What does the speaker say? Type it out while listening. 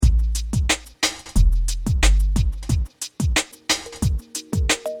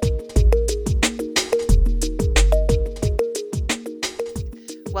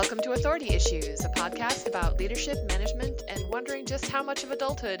Authority Issues, a podcast about leadership, management, and wondering just how much of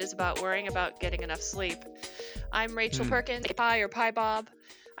adulthood is about worrying about getting enough sleep. I'm Rachel Perkins, Pie or Pie Bob.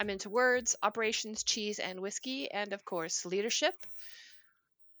 I'm into words, operations, cheese, and whiskey, and of course, leadership.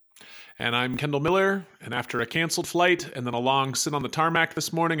 And I'm Kendall Miller, and after a canceled flight and then a long sit on the tarmac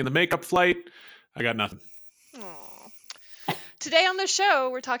this morning in the makeup flight, I got nothing. Aww. Today on the show,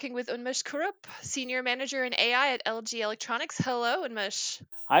 we're talking with Unmesh Kurup, Senior Manager in AI at LG Electronics. Hello, Unmesh.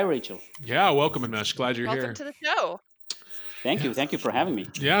 Hi, Rachel. Yeah, welcome, Unmesh. Glad you're here. Welcome to the show. Thank you. Thank you for having me.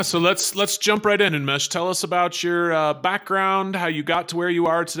 Yeah, so let's jump right in, Unmesh. Tell us about your background, how you got to where you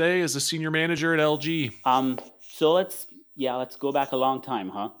are today as a Senior Manager at LG. So let's go back a long time,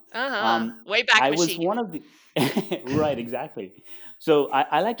 huh? Way back. I machine. was one of the right, exactly. So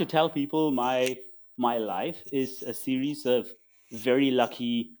I like to tell people my life is a series of very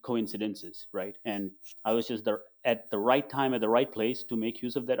lucky coincidences, right? And I was just at the right time at the right place to make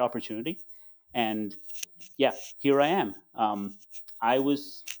use of that opportunity, and yeah, here I am. I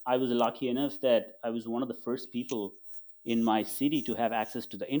was lucky enough that I was one of the first people in my city to have access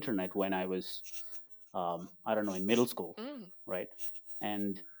to the internet when I was in middle school, right?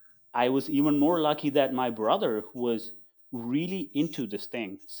 And I was even more lucky that my brother was really into this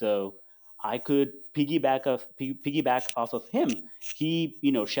thing, so I could piggyback off of him. He,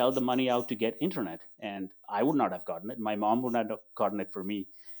 shelled the money out to get internet, and I would not have gotten it. My mom would not have gotten it for me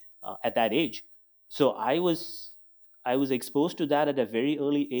at that age. So I was exposed to that at a very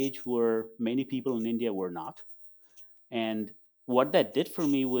early age, where many people in India were not. And what that did for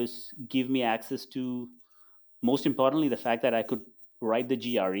me was give me access to, most importantly, the fact that I could write the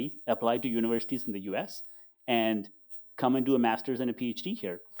GRE, apply to universities in the US, and come and do a master's and a PhD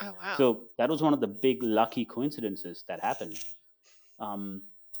here. Oh, wow. So that was one of the big lucky coincidences that happened. I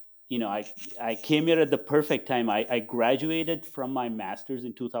came here at the perfect time. I graduated from my master's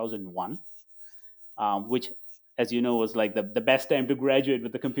in 2001, which, as you know, was like the best time to graduate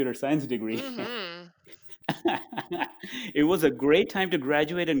with a computer science degree. Mm-hmm. It was a great time to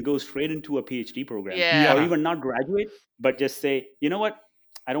graduate and go straight into a PhD program. Yeah. Or even not graduate, but just say, you know what?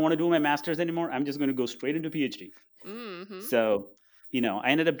 I don't want to do my master's anymore. I'm just going to go straight into PhD. Mm-hmm. So,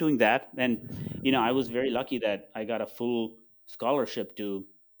 I ended up doing that. And, I was very lucky that I got a full scholarship to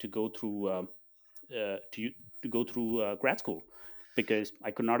go through grad school, because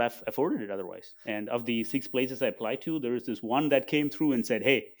I could not have afforded it otherwise. And of the 6 places I applied to, there was this one that came through and said,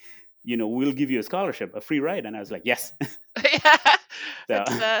 hey, we'll give you a scholarship, a free ride. And I was like, yes.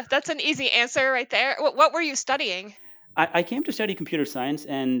 Yeah, that's an easy answer right there. What were you studying? I came to study computer science,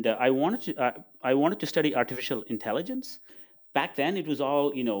 and I wanted to study artificial intelligence. Back then, it was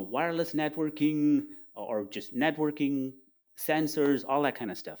all, wireless networking or just networking, sensors, all that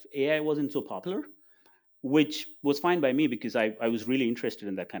kind of stuff. AI wasn't so popular, which was fine by me because I was really interested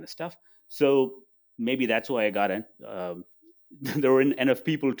in that kind of stuff. So maybe that's why I got in. There weren't enough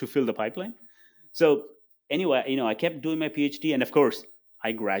people to fill the pipeline. So anyway, I kept doing my PhD, and of course,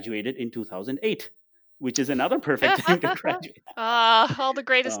 I graduated in 2008, which is another perfect time to graduate. All the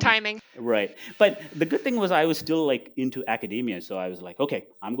greatest timing. Right. But the good thing was I was still into academia. So I was like, okay,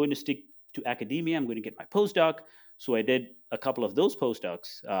 I'm going to stick to academia. I'm going to get my postdoc. So I did a couple of those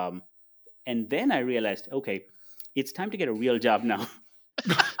postdocs. And then I realized, okay, it's time to get a real job now.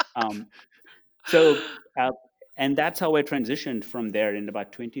 And that's how I transitioned from there in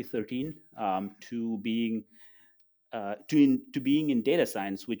about 2013 to being in data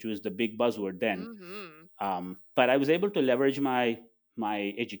science, which was the big buzzword then. Mm-hmm. But I was able to leverage my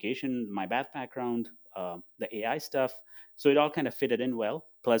education, my background, the AI stuff, so it all kind of fitted in well.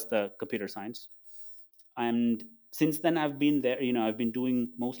 Plus the computer science, and since then I've been there. I've been doing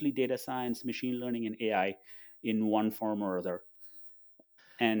mostly data science, machine learning, and AI in one form or other.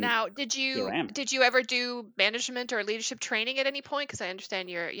 And now, did you ever do management or leadership training at any point? Because I understand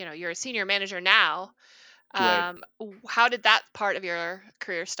you're a senior manager now. Right. How did that part of your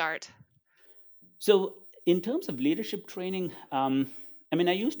career start? So, in terms of leadership training, I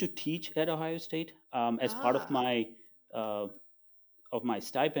used to teach at Ohio State as part of my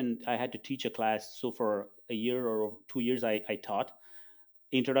stipend. I had to teach a class. So for a year or 2 years, I taught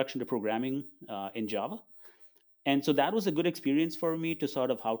Introduction to Programming in Java. And so that was a good experience for me to sort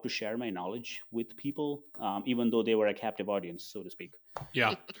of how to share my knowledge with people, even though they were a captive audience, so to speak.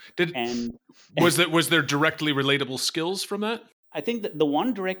 Yeah. Was there directly relatable skills from that? I think that the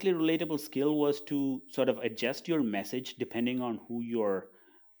one directly relatable skill was to sort of adjust your message depending on who you're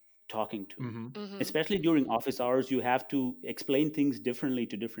talking to. Mm-hmm. Especially during office hours, you have to explain things differently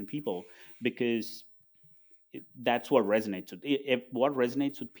to different people, because that's what resonates with. What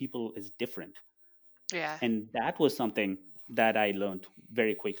resonates with people is different. Yeah. And that was something that I learned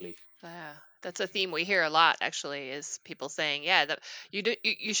very quickly. Yeah, that's a theme we hear a lot actually, is people saying, yeah, that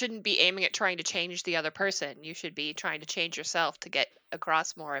you shouldn't be aiming at trying to change the other person. You should be trying to change yourself to get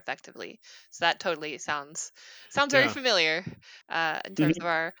across more effectively. So that totally sounds very Yeah. familiar in terms of Mhm.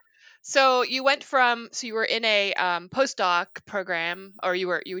 our. So you were in a postdoc program, or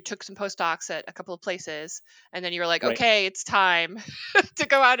you took some postdocs at a couple of places, and then you were like, Right. okay, it's time to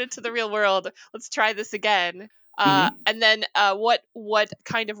go out into the real world. Let's try this again. hmm And then what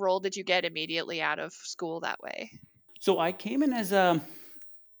kind of role did you get immediately out of school that way? So I came in as a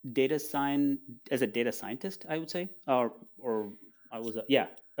data science as a data scientist, I would say, or I was a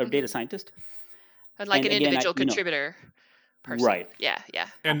Hmm. data scientist. And like And an again, individual contributor person. right, Yeah, yeah.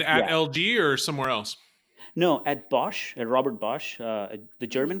 And at yeah, LG or somewhere else? no, at Bosch, at Robert Bosch, the Hmm.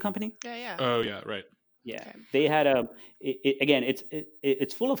 German company. Yeah, yeah. Oh yeah, right. Yeah, Okay. they had again,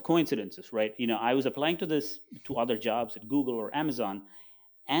 it's full of coincidences, right? I was applying to other jobs at Google or Amazon,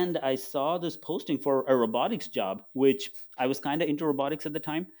 and I saw this posting for a robotics job, which I was kind of into robotics at the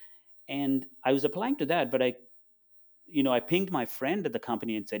time, and I was applying to that. But I pinged my friend at the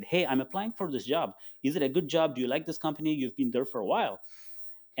company and said, "Hey, I'm applying for this job. Is it a good job? Do you like this company? You've been there for a while."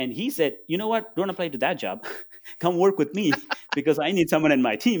 And he said, "You know what? Don't apply to that job. Come work with me because I need someone in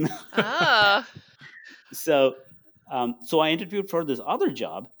my team." Ah. so, so I interviewed for this other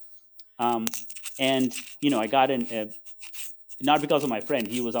job, um, and I got in. Not because of my friend;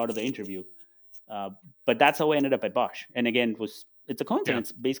 he was out of the interview. But that's how I ended up at Bosch. And again, it's a Yeah,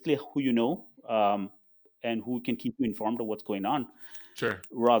 coincidence. Basically, who you know, and who can keep you informed of what's going on, sure.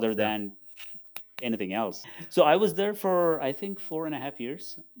 rather Yeah. than anything else. So I was there for I think 4.5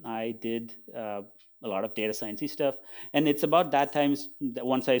 years. I did a lot of data sciencey stuff, and it's about that time that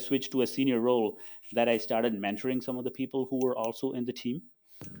once I switched to a senior role that I started mentoring some of the people who were also in the team,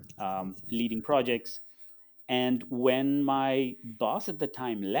 leading projects. And when my boss at the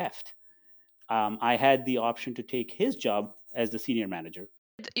time left, I had the option to take his job as the senior manager.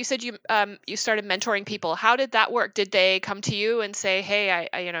 You said you started mentoring people. How did that work? Did they come to you and say, "Hey,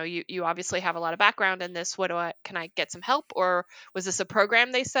 you obviously have a lot of background in this. Can I get some help?" Or was this a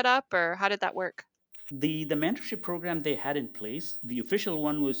program they set up, or how did that work? The mentorship program they had in place, the official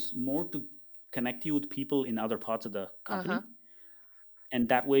one, was more to connect you with people in other parts of the Uh-huh. company, and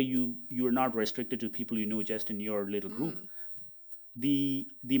that way you're not restricted to people just in your little group. Mm. The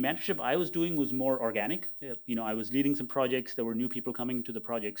mentorship I was doing was more organic. I was leading some projects. There were new people coming to the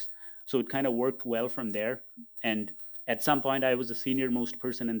projects, so it kind of worked well from there. And at some point, I was the senior most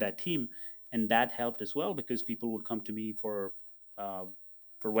person in that team, and that helped as well because people would come to me uh,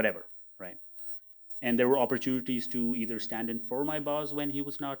 for whatever, right? And there were opportunities to either stand in for my boss when he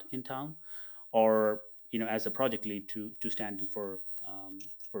was not in town, or as a project lead to stand in for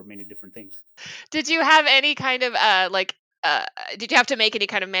many different things. Did you have any kind of uh did you have to make any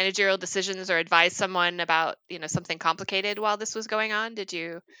kind of managerial decisions or advise someone about, something complicated while this was going on? Did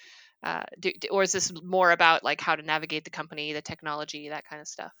you or is this more about like how to navigate the company, the technology, that kind of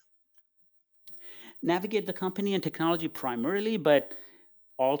stuff? Navigate the company and technology primarily, but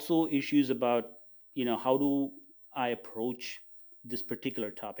also issues about how do I approach this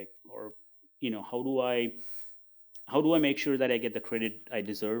particular topic, or how do I make sure that I get the credit I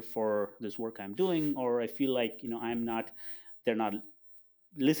deserve for this work I'm doing, or I feel like they're not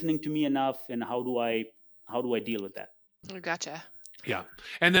listening to me enough, and how do I deal with that? Oh, gotcha. Yeah.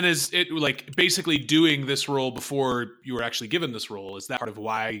 And then is it like basically doing this role before you were actually given this role? Is that part of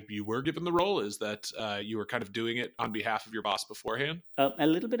why you were given the role? Is that you were kind of doing it on behalf of your boss beforehand? A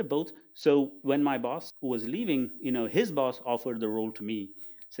little bit of both. So when my boss was leaving, his boss offered the role to me,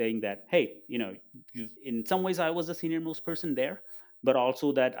 saying that, hey, in some ways I was the senior most person there, but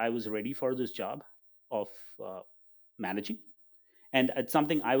also that I was ready for this job of uh, managing, and it's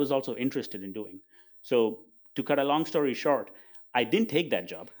something I was also interested in doing. So to cut a long story short, I didn't take that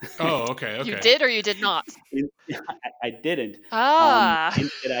job. Oh, okay, You okay. did or you did not? I didn't. Ah.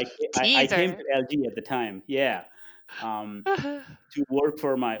 Instead, I came Teaser. to LG at the time. Yeah. Um, to work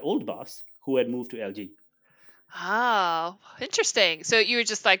for my old boss who had moved to LG. Oh, interesting. So you were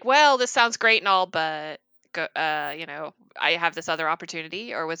just like, well, this sounds great and all, but I have this other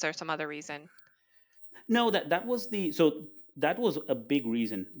opportunity, or was there some other reason? No, that was a big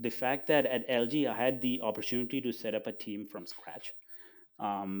reason. The fact that at LG I had the opportunity to set up a team from scratch,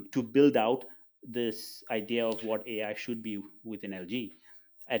 to build out this idea of what AI should be within LG,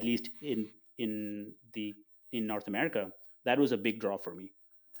 at least in North America. That was a big draw for me.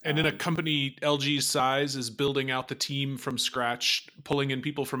 And in a Um, company LG's size, is building out the team from scratch, pulling in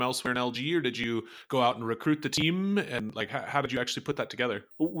people from elsewhere in LG, or did you go out and recruit the team? And like, how did you actually put that together?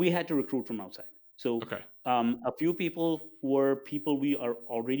 we had to recruit from outside. So Okay. a few people were people we are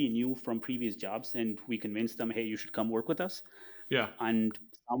already knew from previous jobs, and we convinced them, hey, you should come work with us. Yeah. And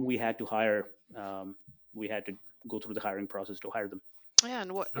some we had to hire. We had to go through the hiring process to hire them. Yeah,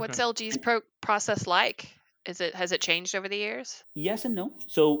 and Okay. what's LG's process like? Has it changed over the years? Yes and no.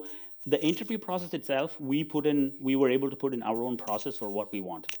 So the interview process itself, we were able to put in our own process for what we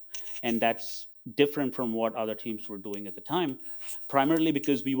wanted, and that's different from what other teams were doing at the time, primarily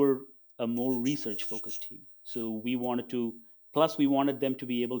because we were a more research focused team. So we wanted to, plus we wanted them to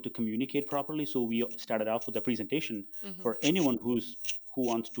be able to communicate properly. So we started off with a presentation Hmm. for anyone who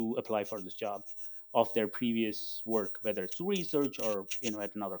wants to apply for this job of their previous work, whether it's research or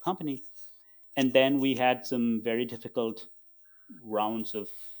at another company. And then we had some very difficult rounds of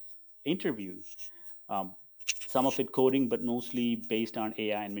interview, um, some of it coding, but mostly based on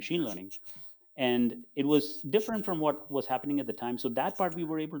AI and machine learning. And it was different from what was happening at the time. So that part we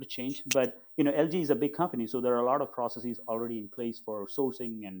were able to change. But LG is a big company, so there are a lot of processes already in place for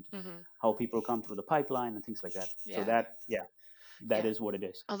sourcing and Hmm. how people come through the pipeline and things like that. So Yeah. that Yeah. is what it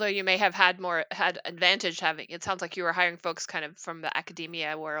is. Although you may have had advantage having, it sounds like you were hiring folks kind of from the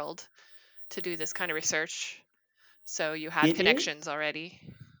academia world to do this kind of research. So you had It is. connections already.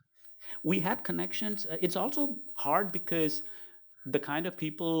 We had connections. It's also hard because the kind of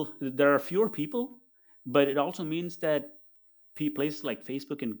people, there are fewer people, but it also means that places like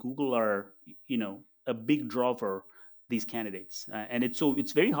Facebook and Google are, a big draw for these candidates. And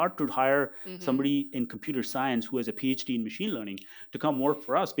it's very hard to hire Hmm. somebody in computer science who has a PhD in machine learning to come work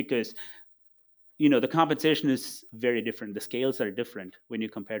for us, because the compensation is very different. The scales are different when you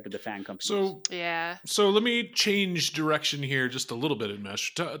compare to the FAANG companies. Yeah. So let me change direction here just a little bit,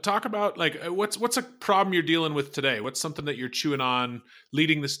 Enmesh. Talk about what's a problem you're dealing with today? What's something that you're chewing on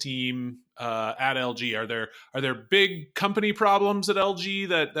leading this team at LG? Are there big company problems at LG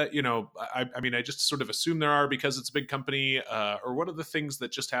that I mean, I just sort of assume there are because it's a big company, or what are the things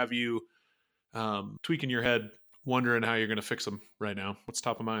that just have you tweaking your head, wondering how you're going to fix them right now? What's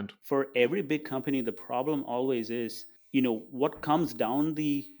top of mind? For every big company, the problem always is, what comes down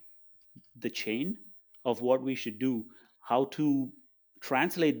the chain of what we should do, how to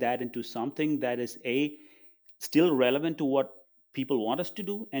translate that into something that is still relevant to what people want us to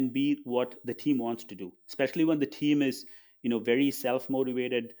do, and b, what the team wants to do, especially when the team is very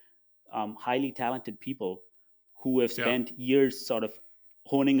self-motivated, highly talented people who have Yeah. spent years sort of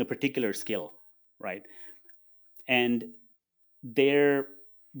honing a particular skill, right? And they're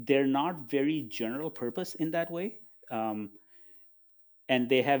not very general purpose in that way, and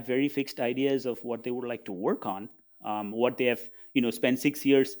they have very fixed ideas of what they would like to work on, what they have spent 6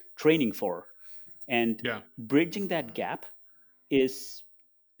 years training for, and Yeah. bridging that gap is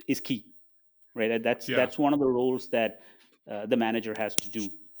key, right? That's Yeah. that's one of the roles that the manager has to do.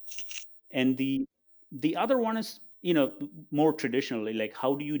 And the other one is more traditionally, like,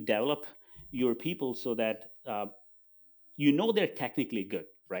 how do you develop your people so that they're technically good,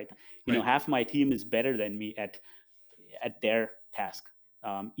 right? Right. Half my team is better than me at their task,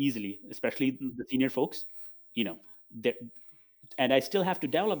 easily, especially the senior folks. And I still have to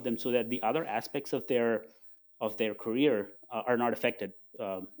develop them so that the other aspects of their career are not affected.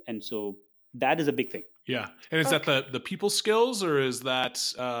 And so that is a big thing. Yeah. And is that the people skills, or is that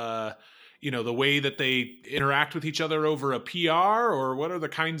the way that they interact with each other over a PR, or what are the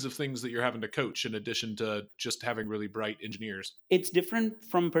kinds of things that you're having to coach in addition to just having really bright engineers? It's different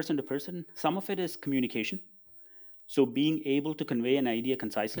from person to person. Some of it is communication. So being able to convey an idea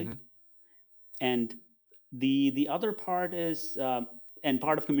concisely. Mhm. And the other part is, and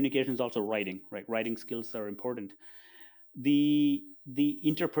part of communication is also writing, right? Writing skills are important. The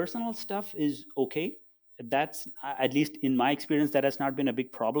interpersonal stuff is okay. That's, at least in my experience, that has not been a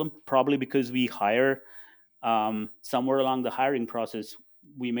big problem. Probably because we hire, somewhere along the hiring process,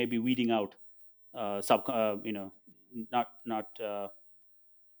 we may be weeding out not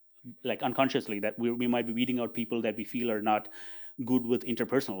like unconsciously, that we might be weeding out people that we feel are not good with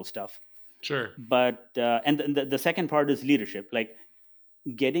interpersonal stuff. Sure. But and the second part is leadership, like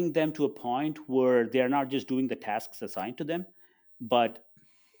getting them to a point where they're not just doing the tasks assigned to them, but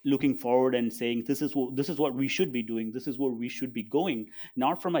looking forward and saying, this is what we should be doing, this is where we should be going,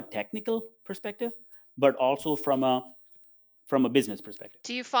 not from a technical perspective, but also from a business perspective.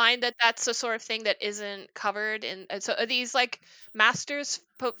 Do you find that that's the sort of thing that isn't covered in? So are these like masters,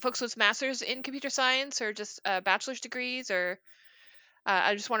 folks with masters in computer science, or just bachelor's degrees, or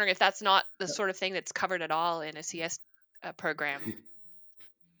I'm just wondering if that's not the sort of thing that's covered at all in a CS program.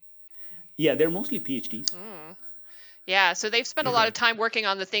 Yeah, they're mostly PhDs. Yeah, so they've spent a lot of time working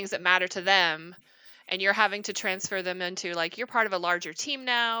on the things that matter to them, and you're having to transfer them into, like, you're part of a larger team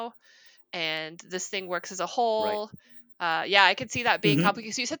now, and this thing works as a Right. whole. Yeah, I could see that being Hmm.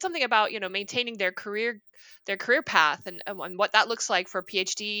 complicated. So you said something about maintaining their career path, and what that looks like for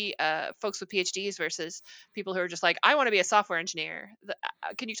PhD folks with PhDs versus people who are just like, I want to be a software engineer.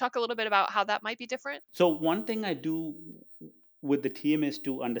 Can you talk a little bit about how that might be different? So one thing I do with the team is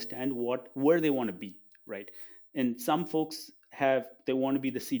to understand where they want to be, right? And some folks they want to be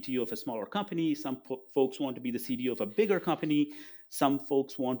the CTO of a smaller company. Some folks want to be the CTO of a bigger company. Some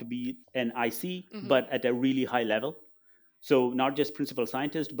folks want to be an IC, Hmm. but at a really high level. So not just principal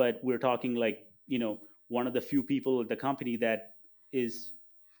scientist, but we're talking like, one of the few people at the company that is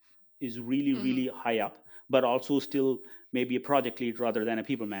really, Hmm. really high up, but also still maybe a project lead rather than a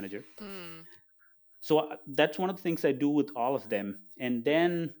people manager. Mm. So that's one of the things I do with all of them. And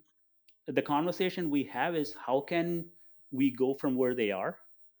then the conversation we have is, how can we go from where they are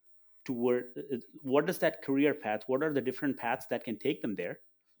to what is that career path? What are the different paths that can take them there?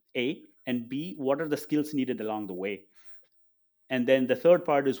 A, and B, what are the skills needed along the way? And then the third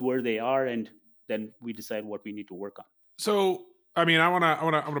part is where they are, and then we decide what we need to work on. So, I mean, I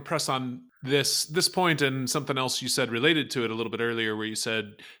want to press on this point and something else you said related to it a little bit earlier, where you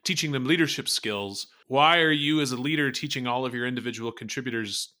said teaching them leadership skills. Why are you, as a leader, teaching all of your individual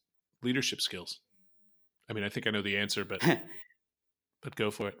contributors leadership skills? I mean, I think I know the answer, but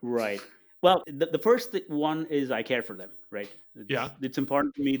go for it. Right. Well, the first one is I care for them, right? Yeah. It's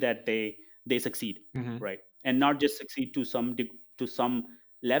important to me that they succeed, Mm-hmm. right? And not just succeed to some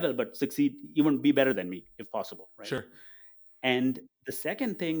level, but succeed, even be better than me if possible, right? Sure. And the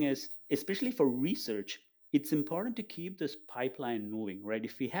second thing is, especially for research, it's important to keep this pipeline moving, right?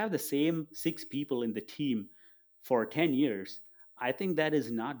 If we have the same 6 people in the team for 10 years, I think that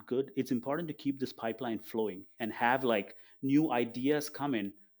is not good. It's important to keep this pipeline flowing and have like new ideas come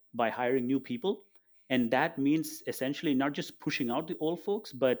in by hiring new people. And that means essentially not just pushing out the old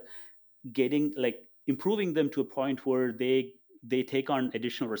folks, but getting like improving them to a point where they take on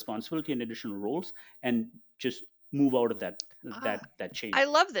additional responsibility and additional roles and just move out of that chain. I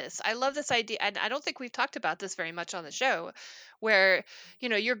love this. I love this idea. And I don't think we've talked about this very much on the show, where,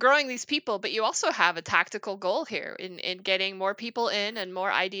 you're growing these people, but you also have a tactical goal here in getting more people in and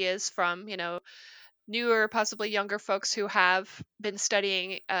more ideas from, newer, possibly younger folks who have been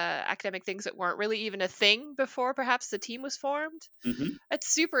studying academic things that weren't really even a thing before perhaps the team was formed. Hmm. It's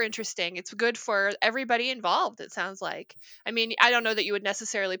super interesting. It's good for everybody involved, it sounds like. I mean, I don't know that you would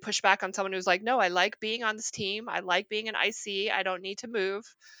necessarily push back on someone who's like, no, I like being on this team. I like being an IC. I don't need to move.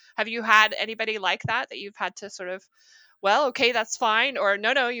 Have you had anybody like that you've had to sort of, well, okay, that's fine, or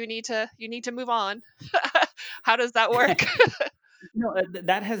no, you need to move on? How does that work? No,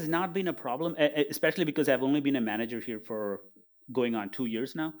 that has not been a problem, especially because I've only been a manager here for going on 2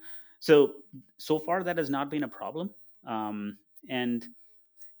 years now. So far, that has not been a problem. And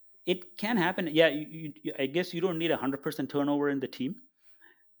it can happen. Yeah, I guess you don't need 100% turnover in the team.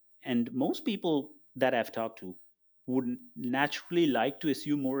 And most people that I've talked to would naturally like to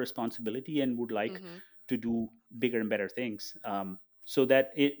assume more responsibility and would like Mhm. to do bigger and better things.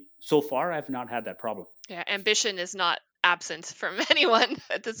 So far, I've not had that problem. Yeah, ambition is not absent from anyone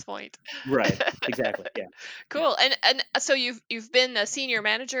at this point. Right. Exactly. Yeah. Cool. And so you've been a senior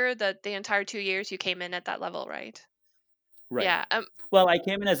manager the entire 2 years you came in at that level, right? Right. Yeah. Well, I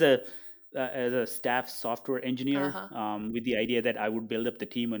came in as a staff software engineer, Uh-huh. with the idea that I would build up the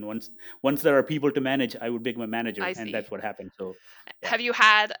team, and once there are people to manage, I would become a manager, I see. and that's what happened. So, yeah. Have you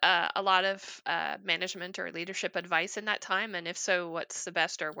had a lot of management or leadership advice in that time? And if so, what's the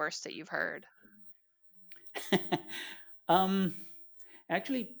best or worst that you've heard?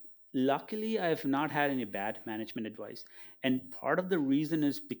 Actually, luckily, I've not had any bad management advice, and part of the reason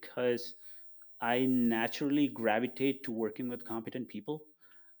is because I naturally gravitate to working with competent people.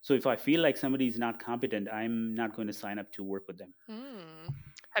 So if I feel like somebody is not competent, I'm not going to sign up to work with them.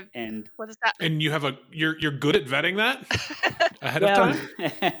 And What does that mean? And you're good at vetting that ahead of time?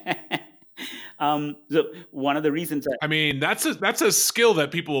 So one of the reasons I mean, that's a skill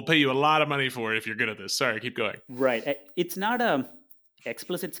that people will pay you a lot of money for if you're good at this. Sorry, keep going. Right. It's not a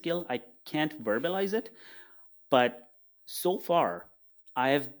explicit skill. I can't verbalize it, but so far I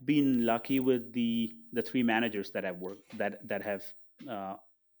have been lucky with the 3 managers that I've worked that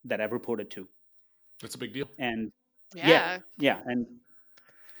I've reported to. That's a big deal. And Yeah. and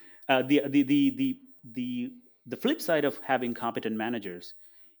the flip side of having competent managers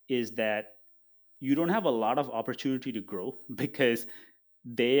is that you don't have a lot of opportunity to grow because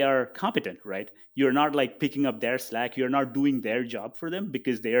they are competent, right? You're not like picking up their slack. You're not doing their job for them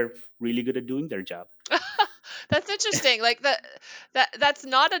because they're really good at doing their job. That's interesting. Like that's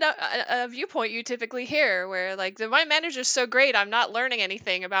not a viewpoint you typically hear, where like my manager's so great, I'm not learning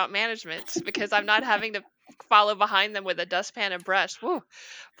anything about management because I'm not having to follow behind them with a dustpan and brush. Woo.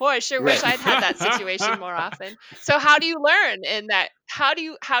 Boy, I sure wish Right. I'd had that situation more often. So how do you learn in that? How do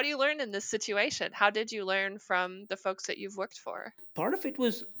you learn in this situation? How did you learn from the folks that you've worked for? Part of it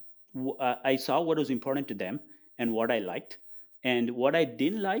was I saw what was important to them and what I liked, and what I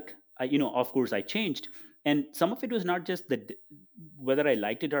didn't like. Of course, I changed. And some of it was not just whether I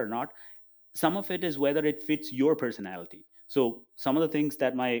liked it or not. Some of it is whether it fits your personality. So some of the things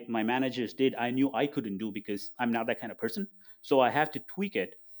that my managers did, I knew I couldn't do because I'm not that kind of person. So I have to tweak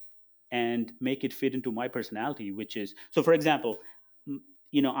it and make it fit into my personality, which is, so for example,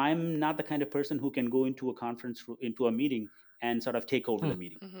 I'm not the kind of person who can go into a conference, into a meeting, and sort of take over the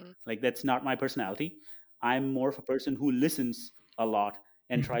meeting. Mm-hmm. Like, that's not my personality. I'm more of a person who listens a lot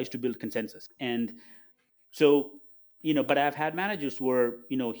and tries to build consensus. And so, but I've had managers where,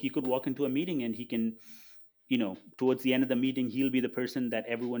 he could walk into a meeting and he can, towards the end of the meeting, he'll be the person that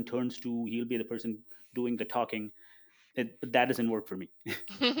everyone turns to. He'll be the person doing the talking. But that doesn't work for me.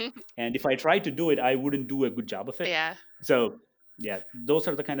 And if I tried to do it, I wouldn't do a good job of it. Yeah. So yeah, those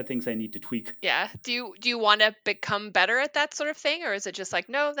are the kind of things I need to tweak. Yeah. Do you want to become better at that sort of thing, or is it just like,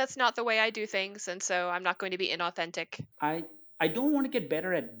 no, that's not the way I do things, and so I'm not going to be inauthentic? I don't want to get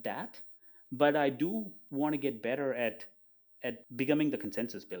better at that, but I do want to get better at becoming the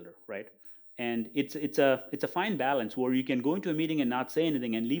consensus builder, right? And it's a fine balance where you can go into a meeting and not say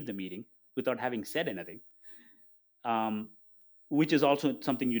anything and leave the meeting without having said anything, which is also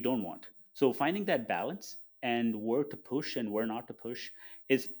something you don't want. So finding that balance and where to push and where not to push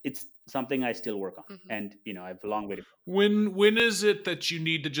it's something I still work on. Mm-hmm. And I have a long way to go. When is it that you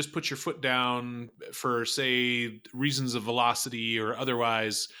need to just put your foot down for, say, reasons of velocity or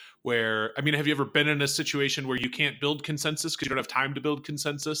otherwise? Where, I mean, have you ever been in a situation where you can't build consensus because you don't have time to build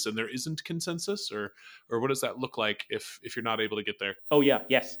consensus and there isn't consensus, or what does that look like if you're not able to get there? Oh yeah,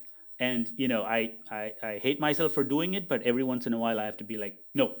 yes. And I hate myself for doing it, but every once in a while I have to be like,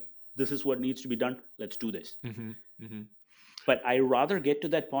 no, this is what needs to be done. Let's do this. Mm-hmm. Mm-hmm. But I rather get to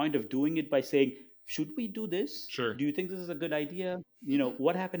that point of doing it by saying, should we do this? Sure. Do you think this is a good idea?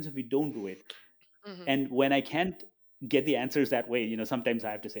 What happens if we don't do it? Mm-hmm. And when I can't get the answers that way, sometimes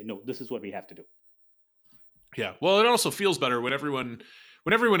I have to say, no, this is what we have to do. Yeah. Well, it also feels better when everyone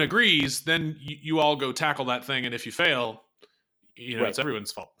agrees, then you all go tackle that thing. And if you fail, Right. It's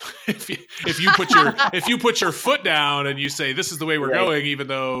everyone's fault. if you put your foot down and you say, this is the way we're Right. going, even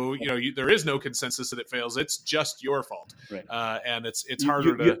though, there is no consensus and it fails, it's just your fault. Right. And it's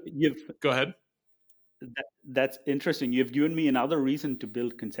harder to go ahead. That's interesting. You've given me another reason to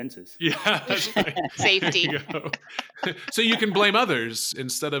build consensus. Yeah. That's right. Safety. There you go. So you can blame others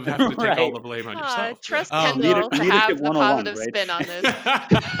instead of having to take all the blame on yourself. Trust Um, Kendall to leadership have the 101, positive right? spin on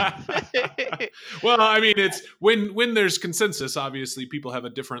this. Well, I mean, it's when there's consensus, obviously people have a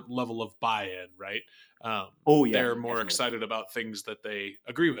different level of buy-in, right? Oh yeah, they're more definitely. excited about things that they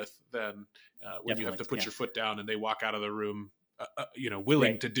agree with than when you have to Definitely, put yeah. your foot down and they walk out of the room,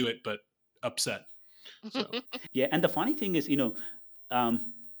 willing Right. to do it, but upset. So. Yeah, and the funny thing is,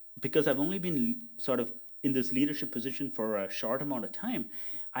 because I've only been sort of in this leadership position for a short amount of time,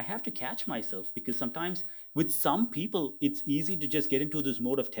 I have to catch myself, because sometimes with some people, it's easy to just get into this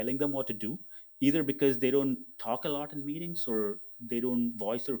mode of telling them what to do, either because they don't talk a lot in meetings or they don't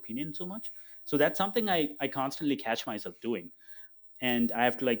voice their opinion so much. So that's something I constantly catch myself doing. And I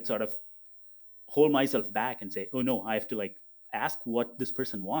have to sort of hold myself back and say, oh no, I have to ask what this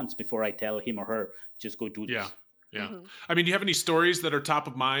person wants before I tell him or her, just go do this. Yeah. Yeah. Mhm. I mean, do you have any stories that are top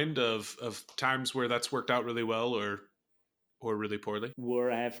of mind of times where that's worked out really well or really poorly? Where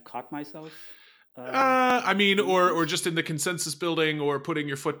I have caught myself. I mean, or just in the consensus building, or putting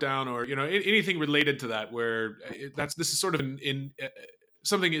your foot down, or anything related to that. Where this is sort of in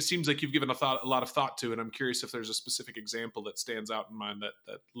something it seems like you've given a lot of thought to, and I'm curious if there's a specific example that stands out in mind that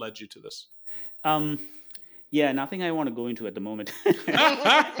led you to this. Yeah, nothing I want to go into at the moment.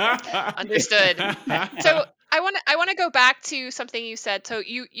 Understood. So I want to go back to something you said. So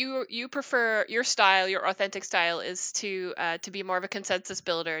you prefer your style, your authentic style is to be more of a consensus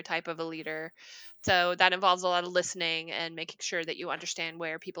builder type of a leader. So that involves a lot of listening and making sure that you understand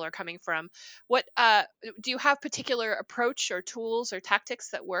where people are coming from. What do you have particular approach or tools or tactics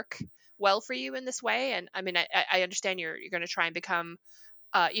that work well for you in this way? And I mean, I understand you're going to try and become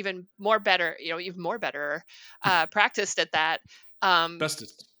even more better, even more better practiced at that.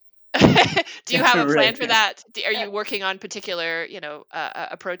 Bestest. Do you have a plan Right. for that? Are you working on particular,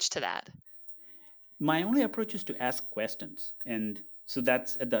 approach to that? My only approach is to ask questions, and so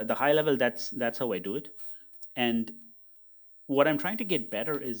that's at the high level. That's how I do it. And what I'm trying to get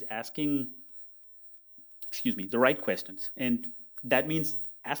better is asking, the right questions. And that means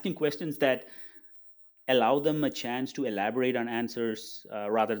asking questions that allow them a chance to elaborate on answers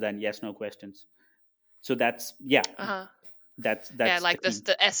rather than yes no questions. So that's Uh-huh. that's Yeah, the like key,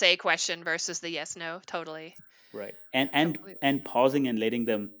 the essay question versus the yes no. Totally. right? Completely. And pausing and letting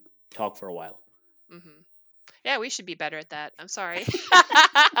them talk for a while. Mm-hmm. Yeah, we should be better at that. I'm sorry.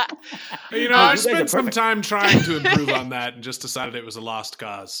 You know, No, I you guys are spent some perfect. time trying to improve on that and just decided it was a lost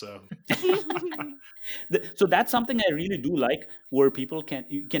cause. So So that's something I really do like, where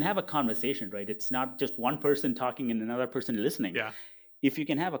you can have a conversation, right? It's not just one person talking and another person listening. yeah, If you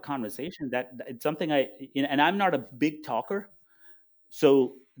can have a conversation, it's something and I'm not a big talker,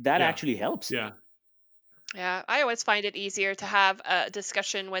 so that yeah, actually helps. yeah, Yeah, I always find it easier to have a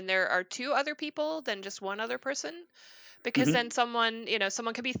discussion when there are two other people than just one other person, because then Hmm.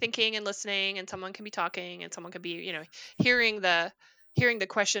 someone can be thinking and listening, and someone can be talking, and someone can be, hearing the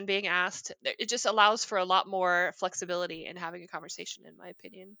question being asked. It just allows for a lot more flexibility in having a conversation, in my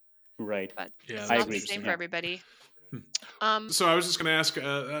opinion. Right. But yeah. it's I That's not the agree. same interesting. for Yeah. everybody. Hmm. Um, So I was just going to ask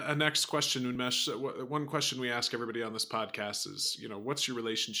a next question, Unmesh. One question we ask everybody on this podcast is, what's your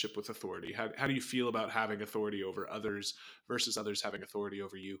relationship with authority? How do you feel about having authority over others versus others having authority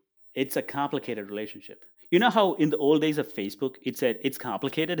over you? It's a complicated relationship. You know how in the old days of Facebook it said it's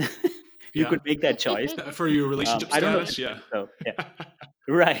complicated. You Yeah, could make that choice. for your relationship I don't know. status. Yeah, So yeah,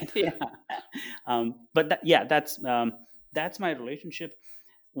 right. Yeah. But that's my relationship.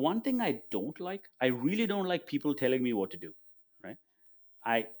 One thing I really don't like people telling me what to do. Right.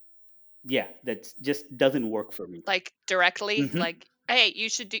 I that just doesn't work for me. like directly, Hmm. like, hey, you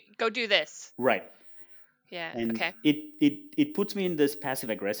should go do this. Right. Yeah. And Okay. it puts me in this passive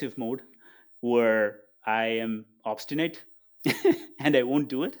aggressive mode where I am obstinate and I won't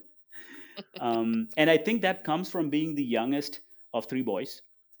do it. And I think that comes from being the youngest of three boys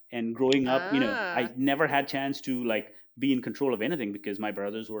and growing up. I Ah. never had chance to like be in control of anything because my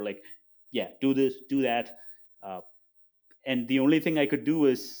brothers were like, "Yeah, do this, do that," uh, and the only thing I could do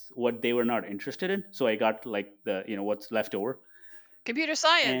is what they were not interested in. So I got like the what's left over. Computer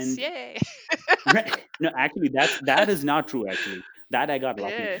science. And Yay. no, actually, that is not true. Actually, that I got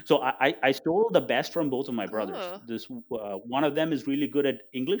lucky. Yeah. So I stole the best from both of my brothers. Oh. This one of them is really good at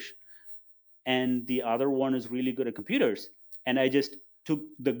English, and the other one is really good at computers. And I just took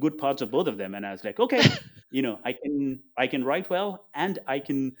the good parts of both of them, and I was like, okay, I can write well, and I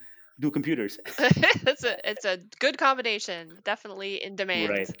can do computers. It's a good combination. Definitely in demand.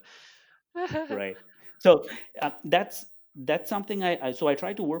 Right, right. So that's something so I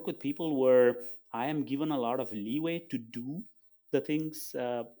try to work with people where I am given a lot of leeway to do the things.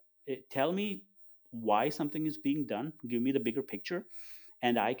 Tell me why something is being done. Give me the bigger picture,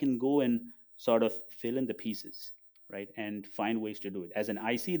 and I can go and sort of fill in the pieces, right, and find ways to do it. As an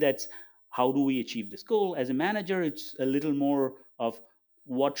IC, that's how do we achieve this goal. As a manager, it's a little more of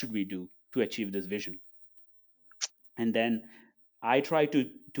what should we do to achieve this vision, and then I try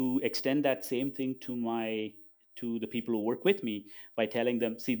to extend that same thing to the people who work with me by telling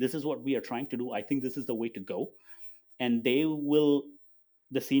them, see, this is what we are trying to do. I think this is the way to go, and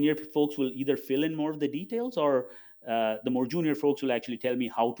the senior folks will either fill in more of the details, or the more junior folks will actually tell me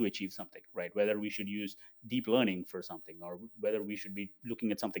how to achieve something, right? Whether we should use deep learning for something, or whether we should be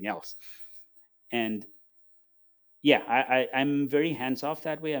looking at something else. And yeah, I'm very hands off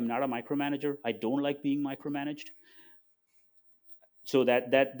that way. I'm not a micromanager. I don't like being micromanaged. So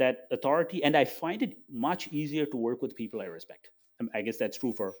that authority, and I find it much easier to work with people I respect. I guess that's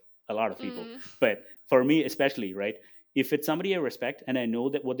true for a lot of people, Mm. but for me especially, right? If it's somebody I respect and I know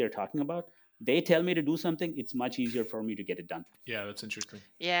that what they're talking about, they tell me to do something, it's much easier for me to get it done. yeah. That's interesting.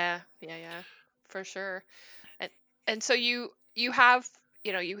 Yeah. Yeah. Yeah. For sure. And so you have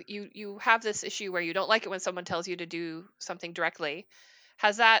you have this issue where you don't like it when someone tells you to do something directly.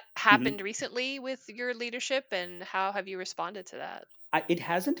 Has that Mhm. happened recently with your leadership, and how have you responded to that? It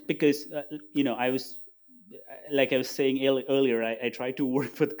hasn't, because I was like I was saying earlier, I try to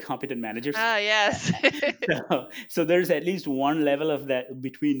work with competent managers. Ah, yes. So there's at least one level of that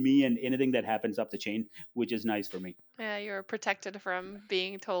between me and anything that happens up the chain, which is nice for me. Yeah, you're protected from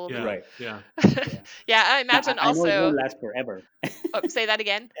being told. Yeah, Right. yeah. Yeah. Yeah, I Now imagine I know it also. won't last forever. Oh, say that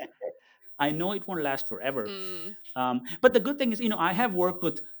again. I know it won't last forever. Mm. But the good thing is, I have worked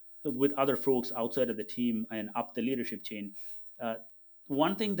with other folks outside of the team and up the leadership chain. Uh,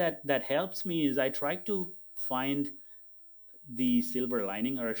 One thing that helps me is I try to find the silver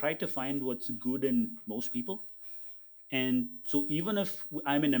lining, or I try to find what's good in most people. And so even if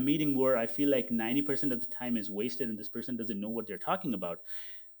I'm in a meeting where I feel like 90% of the time is wasted and this person doesn't know what they're talking about,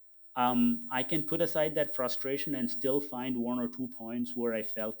 I can put aside that frustration and still find 1 or 2 points where I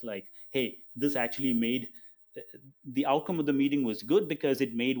felt like, hey, this actually made the outcome of the meeting was good because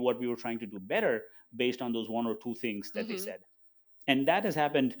it made what we were trying to do better based on those 1 or 2 things that they Mm-hmm. said. And that has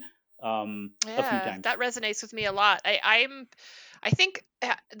happened a few Yeah, times. that resonates with me a lot. I think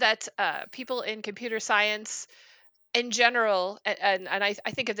that people in computer science in general, and I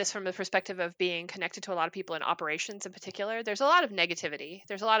think of this from the perspective of being connected to a lot of people in operations in particular, there's a lot of negativity.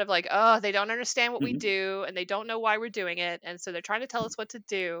 There's a lot of like, oh, they don't understand what we Hmm. do and they don't know why we're doing it. And so they're trying to tell us what to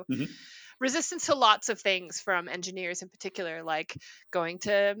do. Hmm. Resistance to lots of things from engineers in particular, like going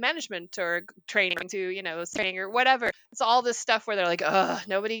to management or training to, training or whatever. It's all this stuff where they're like, oh,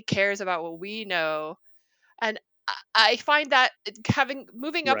 nobody cares about what we know. And I find that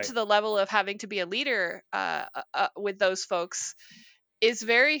moving up Right. to the level of having to be a leader with those folks it's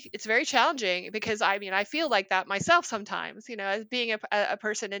very challenging because I feel like that myself sometimes, as being a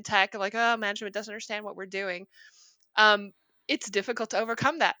person in tech, like, oh, management doesn't understand what we're doing. Um, it's difficult to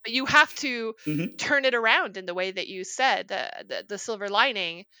overcome that, but you have to Hmm. turn it around in the way that you said, the silver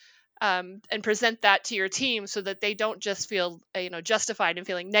lining, and present that to your team so that they don't just feel justified in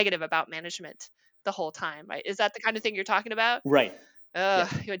feeling negative about management the whole time, right? Is that the kind of thing you're talking about? Right. Yeah.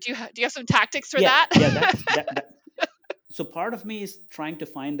 Do you have some tactics for Yeah. that? Yeah. That. So part of me is trying to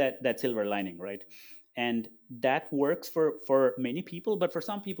find that silver lining, right? And that works for many people, but for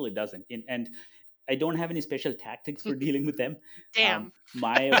some people it doesn't. And I don't have any special tactics for dealing with them. Damn.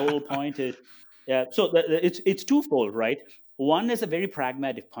 My whole point is, it's twofold, right? One is a very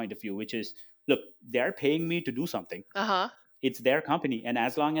pragmatic point of view, which is, look, they're paying me to do something. Uh-huh. It's their company, and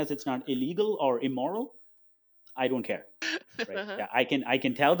as long as it's not illegal or immoral, I don't care. Right? Uh-huh. Yeah, I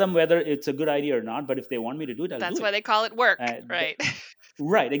can tell them whether it's a good idea or not, but if they want me to do it, I'll That's do why it. they call it work, Uh, right?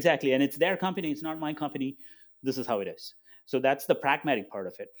 Right, exactly. And it's their company, it's not my company. This is how it is. So that's the pragmatic part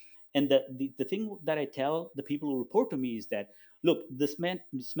of it. And the thing that I tell the people who report to me is that, look, this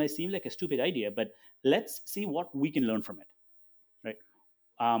may seem like a stupid idea, but let's see what we can learn from it, right?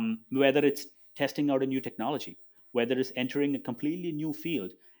 Whether it's testing out a new technology, whether it's entering a completely new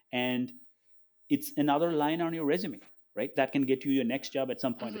field, and it's another line on your resume, right? That can get you your next job at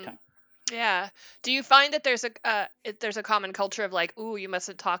some point in Hmm. time. Yeah. Do you find that there's a common culture of like, ooh, you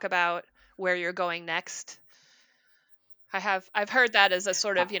mustn't talk about where you're going next? I've heard that as a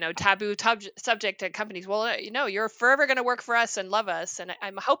sort Uh, of taboo subject at companies. Well, you're forever going to work for us and love us, and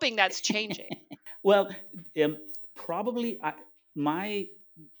I'm hoping that's changing. well, probably my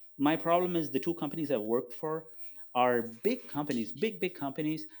my problem is the two companies I've worked for are big companies, big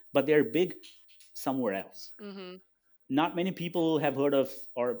companies, but they're big somewhere else. Hmm. Not many people have heard of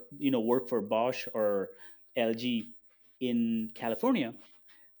or work for Bosch or LG in California.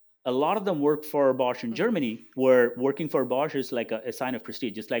 A lot of them work for Bosch in Hmm. Germany, where working for Bosch is like a sign of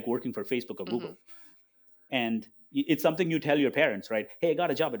prestige, just like working for Facebook or Hmm. Google. And it's something you tell your parents, right? Hey, I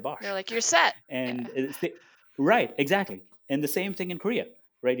got a job at Bosch. They're like, you're set. And Yeah. right, exactly. And the same thing in Korea,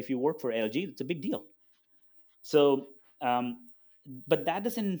 right? If you work for LG, it's a big deal. So, but that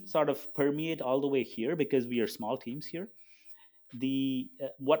doesn't sort of permeate all the way here because we are small teams here. The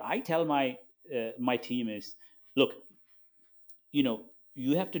What I tell my team is, look,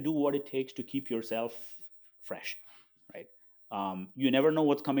 you have to do what it takes to keep yourself fresh, right? You never know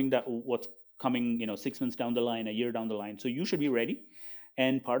what's coming 6 months down the line, a year down the line, so you should be ready.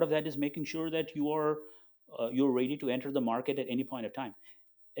 And part of that is making sure that you're ready to enter the market at any point of time.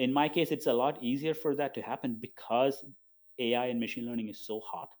 In my case, it's a lot easier for that to happen because AI and machine learning is so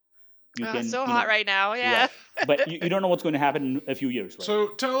hot. You Oh, it's can so hot right now. Yeah. right, but you don't know what's going to happen in a few years, right? So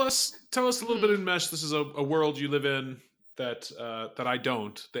tell us a little bit, Hmm. Enmesh. This is a world you live in that I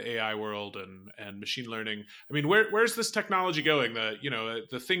don't. The AI world and machine learning. I mean, where's this technology going?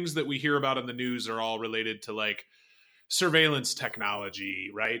 The things that we hear about in the news are all related to like surveillance technology,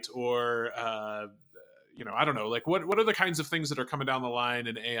 right? Or I don't know. Like, what are the kinds of things that are coming down the line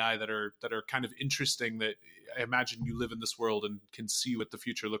in AI that are kind of interesting? That I imagine you live in this world and can see what the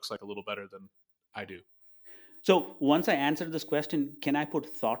future looks like a little better than I do. So once I answer this question, can I put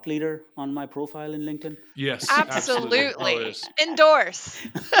thought leader on my profile in LinkedIn? Yes, Absolutely. Always. Endorse.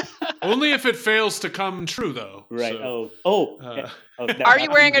 Only if it fails to come true, though. Right. So, Are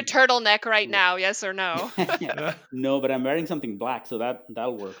you wearing a easy. turtleneck right now? Yes or no? Yeah. No, but I'm wearing something black, so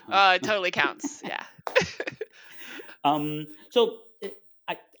that'll work. It totally counts. Yeah. So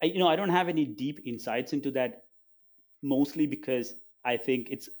I don't have any deep insights into that, mostly because I think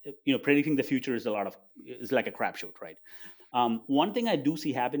it's predicting the future is like a crapshoot, right? One thing I do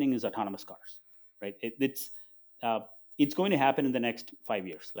see happening is autonomous cars, right? It's going to happen in the next 5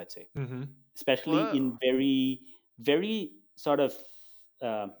 years, let's say, mm-hmm. especially Whoa. in very very sort of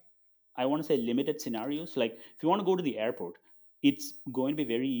I want to say limited scenarios. Like if you want to go to the airport, it's going to be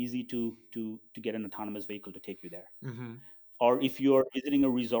very easy to get an autonomous vehicle to take you there. Mm-hmm. Or if you're visiting a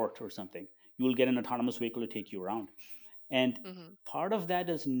resort or something, you will get an autonomous vehicle to take you around. And part of that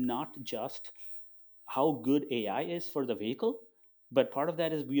is not just how good AI is for the vehicle, but part of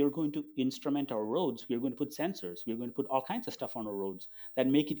that is we are going to instrument our roads. We are going to put sensors. We're going to put all kinds of stuff on our roads that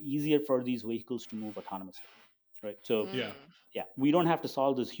make it easier for these vehicles to move autonomously, right? So yeah, we don't have to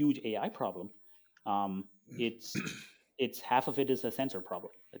solve this huge AI problem. It's half of it is a sensor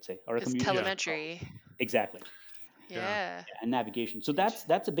problem, let's say, or a It's communication telemetry. problem. Exactly. Yeah. And navigation. So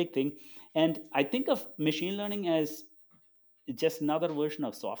that's a big thing. And I think of machine learning as just another version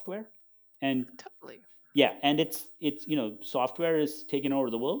of software. And Totally. yeah, and it's software is taking over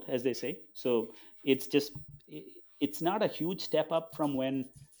the world, as they say. So it's not a huge step up from when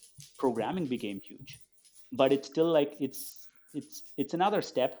programming became huge, but it's still like it's another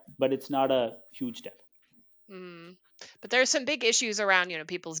step, but it's not a huge step. But there's some big issues around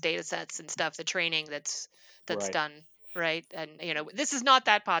people's data sets and stuff, the training that's Right. done, right? And this is not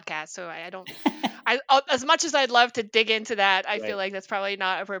that podcast, so I don't as much as I'd love to dig into that, I feel Right. like that's probably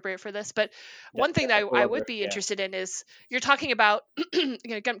not appropriate for this. But one thing That's that a I whole would other- be yeah. interested in is you're talking about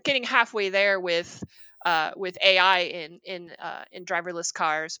getting halfway there with AI in driverless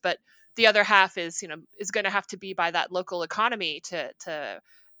cars, but the other half is going to have to be by that local economy to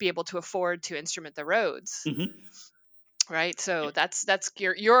be able to afford to instrument the roads. Mhm. Right, so that's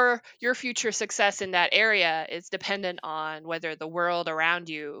your future success in that area is dependent on whether the world around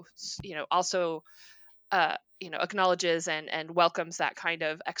you also acknowledges and welcomes that kind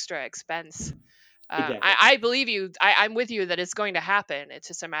of extra expense. Exactly. I believe you. I'm with you that it's going to happen. It's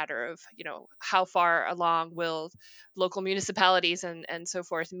just a matter of how far along will local municipalities and so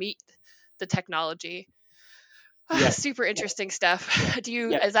forth meet the technology. Yeah. Super interesting stuff.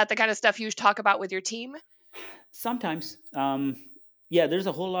 Yeah. Is that the kind of stuff you talk about with your team? Sometimes, yeah, there's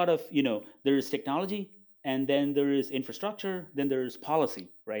a whole lot of, there is technology, and then there is infrastructure, then there's policy,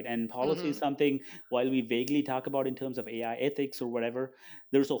 right? And policy is something, while we vaguely talk about in terms of AI ethics or whatever,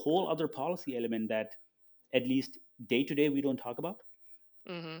 there's a whole other policy element that at least day to day we don't talk about.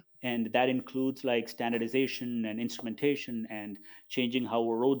 And that includes like standardization and instrumentation and changing how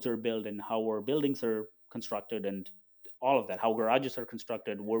our roads are built and how our buildings are constructed and all of that, how garages are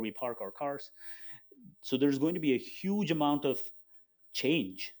constructed, where we park our cars. So there's going to be a huge amount of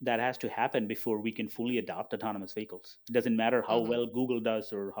change that has to happen before we can fully adopt autonomous vehicles. It doesn't matter how well Google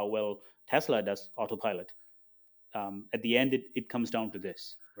does or how well Tesla does autopilot. At the end, it comes down to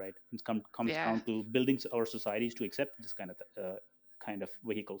this, right? It comes down to building our societies to accept this kind of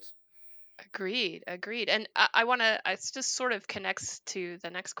vehicles. Agreed. And I want to. It just sort of connects to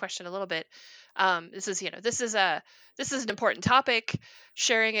the next question a little bit. This is an important topic.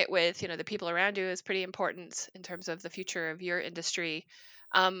 Sharing it with the people around you is pretty important in terms of the future of your industry.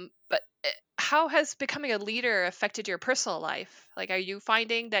 But how has becoming a leader affected your personal life? Like, are you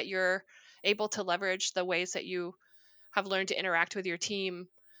finding that you're able to leverage the ways that you have learned to interact with your team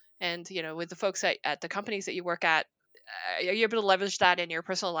and with the folks at the companies that you work at? Are you able to leverage that in your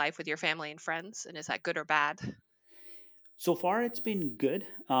personal life with your family and friends? And is that good or bad? So far, it's been good.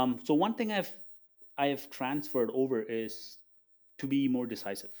 So one thing I have transferred over is to be more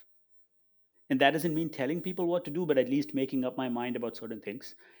decisive. And that doesn't mean telling people what to do, but at least making up my mind about certain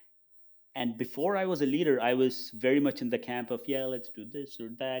things. And before I was a leader, I was very much in the camp of, yeah, let's do this or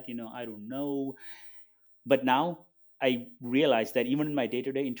that, I don't know. But now I realize that even in my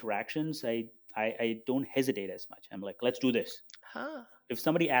day-to-day interactions, I don't hesitate as much. I'm like, let's do this. If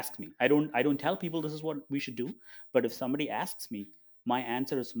somebody asks me, I don't tell people this is what we should do, but if somebody asks me, my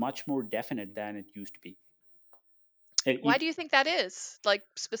answer is much more definite than it used to be. Why do you think that is? Like,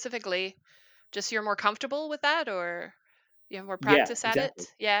 specifically, just you're more comfortable with that, or you have more practice at exactly.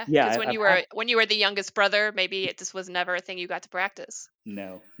 it? Yeah. Yeah, Because when you were the youngest brother, maybe it just was never a thing you got to practice.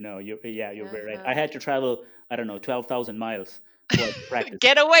 No, you're very right. I had to travel, I don't know, 12,000 miles for practice.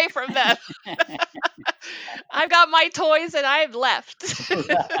 Get away from them. I've got my toys and I've left.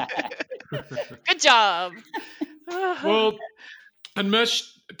 Good job. Well, Anmesh,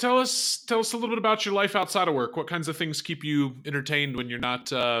 tell us a little bit about your life outside of work. What kinds of things keep you entertained when you're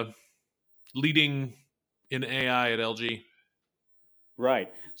not leading in AI at LG?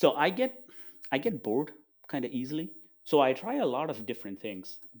 Right. So I get bored kind of easily. So I try a lot of different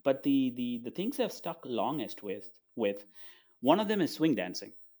things. But the things I've stuck longest with one of them is swing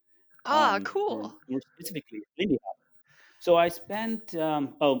dancing. Cool. More specifically, Lindy Hop. So I spent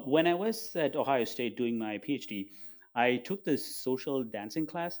when I was at Ohio State doing my PhD, I took this social dancing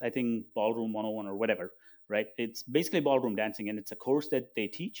class. I think Ballroom 101 or whatever. Right. It's basically ballroom dancing, and it's a course that they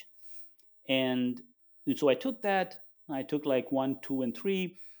teach. And so I took that. I took like 1, 2, and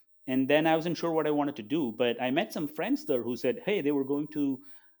 3, and then I wasn't sure what I wanted to do. But I met some friends there who said, "Hey, they were going to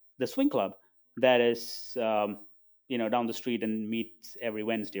the swing club that is, down the street and meets every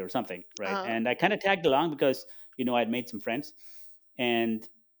Wednesday or something, right?" Uh-huh. And I kind of tagged along because I'd made some friends, and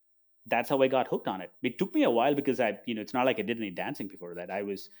that's how I got hooked on it. It took me a while because it's not like I did any dancing before that.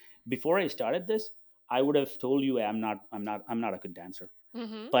 Before I started this, I would have told you I'm not a good dancer,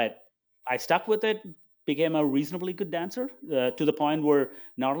 Mm-hmm. but I stuck with it, became a reasonably good dancer, to the point where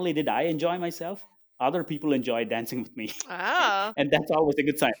not only did I enjoy myself, other people enjoyed dancing with me, Oh, and that's always a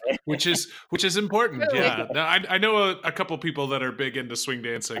good sign. which is important. Really? Yeah, no, I know a couple people that are big into swing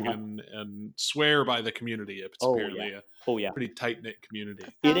dancing Uh-huh. and swear by the community. It's Oh apparently yeah, a oh yeah, pretty tight knit community.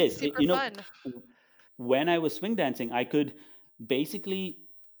 it sounds is. super fun. When I was swing dancing, I could basically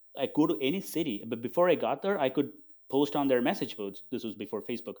go to any city, but before I got there, I could post on their message boards. This was before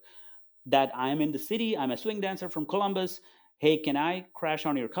Facebook, that I'm in the city. I'm a swing dancer from Columbus. Hey, can I crash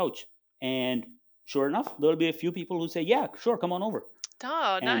on your couch? And sure enough, there'll be a few people who say, "Yeah, sure, come on over."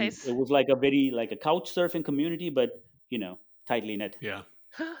 Oh, And nice. it was like a couch surfing community, but tightly knit. Yeah.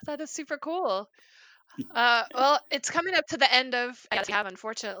 That is super cool. Well, it's coming up to the end of I have,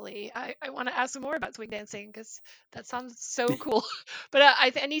 unfortunately. I want to ask more about swing dancing because that sounds so cool. But I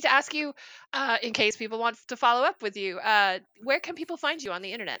need to ask you, in case people want to follow up with you, where can people find you on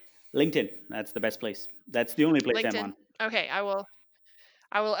the internet? LinkedIn, that's the best place. That's the only place I'm LinkedIn. on. Okay, I will.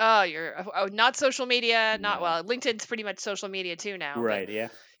 Oh, you're not social media. Not No. well. LinkedIn's pretty much social media too now, but Right, yeah.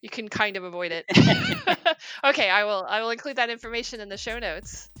 you can kind of avoid it. Okay, I will include that information in the show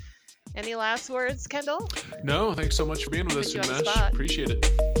notes. Any last words, Kendall? No, thanks so much for being with Put us, you on the Umesh. spot. Appreciate it.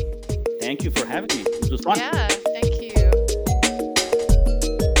 Thank you for having me. This was fun. Yeah, thank you.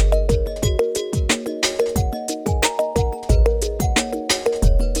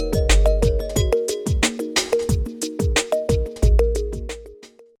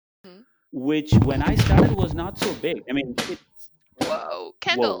 Mhm. Which, when I started, was not so big. I mean, Whoa,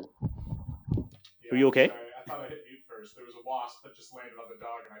 Kendall. whoa. Are you okay? Sorry, I thought I hit mute first. There was a wasp that just landed on the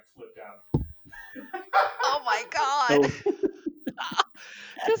dog and I flipped out. Oh my God,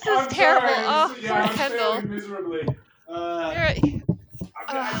 Oh, this is terrible. Sorry. Oh, Yeah, poor I'm Kendall. failing miserably. You're-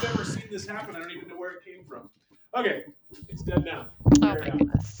 I've never seen this happen. I don't even know where it came from. Okay, it's dead now. Oh my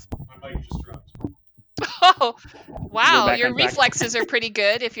goodness. My mic just dropped. Oh, wow, back your on track. reflexes are pretty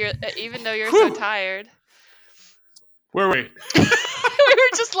good if you're even though you're so Whew. tired. Where were we? We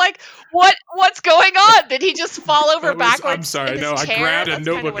were just like, what's going on? Did he just fall over backwards? I'm sorry. in his No, I chair? grabbed a That's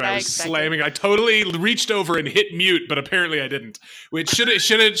kinda notebook what and I was expected. slamming. I totally reached over and hit mute, but apparently I didn't. Which should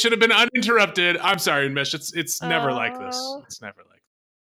have been uninterrupted. I'm sorry, Umesh. It's never like this. Oh. It's never like